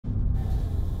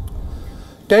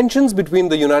Tensions between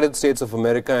the United States of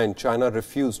America and China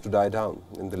refuse to die down.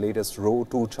 In the latest row,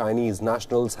 2 Chinese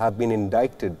nationals have been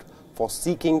indicted for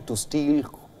seeking to steal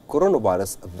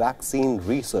coronavirus vaccine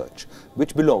research,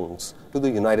 which belongs to the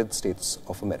United States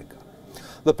of America.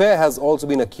 The pair has also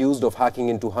been accused of hacking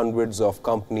into hundreds of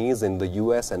companies in the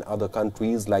US and other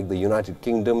countries like the United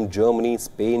Kingdom, Germany,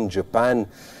 Spain, Japan,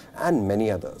 and many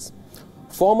others.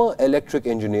 Former electric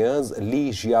engineers Li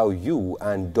Xiaoyu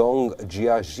and Dong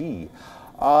Jiaji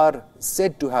are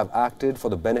said to have acted for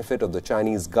the benefit of the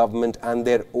Chinese government and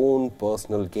their own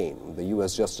personal gain. The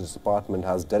US Justice Department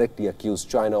has directly accused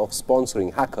China of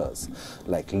sponsoring hackers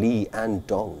like Li and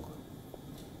Dong.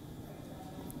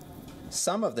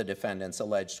 Some of the defendants'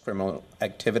 alleged criminal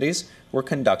activities were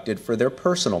conducted for their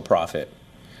personal profit.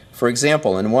 For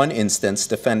example, in one instance,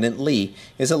 defendant Li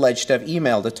is alleged to have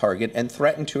emailed a target and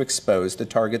threatened to expose the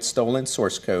target's stolen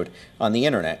source code on the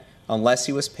internet unless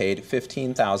he was paid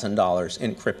 $15,000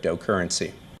 in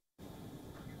cryptocurrency.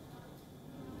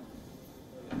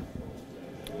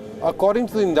 According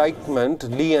to the indictment,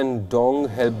 Li and Dong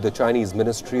helped the Chinese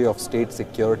Ministry of State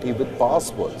Security with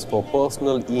passwords for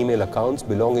personal email accounts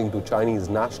belonging to Chinese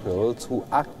nationals who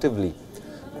actively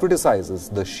criticizes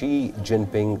the Xi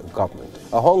Jinping government.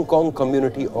 A Hong Kong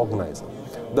community organizer,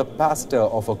 the pastor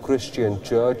of a Christian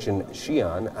church in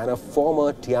Xi'an, and a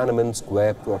former Tiananmen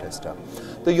Square protester.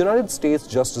 The United States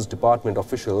Justice Department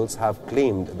officials have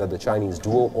claimed that the Chinese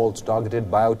duo also targeted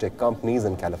biotech companies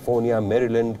in California,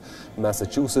 Maryland,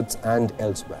 Massachusetts, and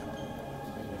elsewhere.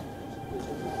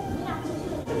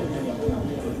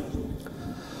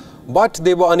 But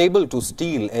they were unable to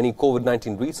steal any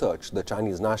COVID-19 research. The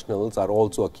Chinese nationals are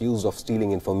also accused of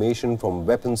stealing information from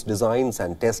weapons designs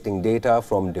and testing data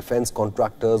from defense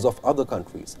contractors of other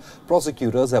countries.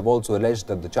 Prosecutors have also alleged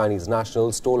that the Chinese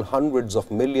nationals stole hundreds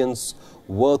of millions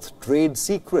worth trade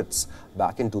secrets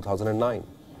back in 2009.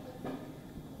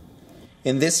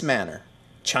 In this manner,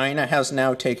 China has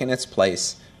now taken its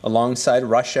place alongside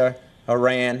Russia,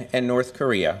 Iran, and North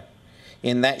Korea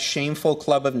in that shameful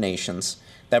club of nations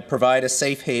that provide a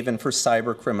safe haven for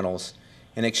cyber criminals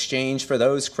in exchange for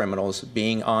those criminals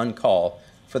being on call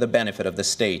for the benefit of the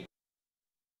state.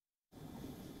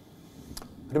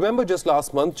 Remember, just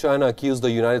last month, China accused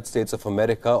the United States of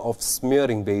America of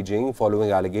smearing Beijing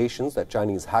following allegations that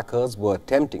Chinese hackers were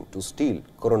attempting to steal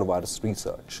coronavirus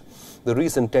research. The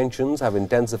recent tensions have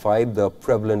intensified the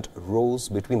prevalent rows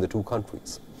between the two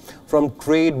countries, from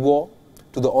trade war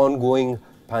to the ongoing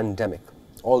pandemic.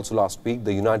 Also last week,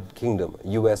 the United Kingdom,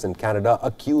 US and Canada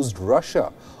accused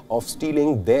Russia of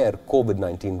stealing their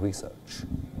COVID-19 research.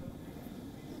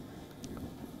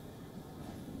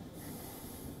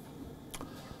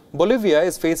 Bolivia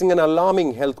is facing an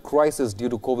alarming health crisis due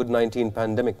to COVID-19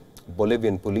 pandemic.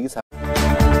 Bolivian police have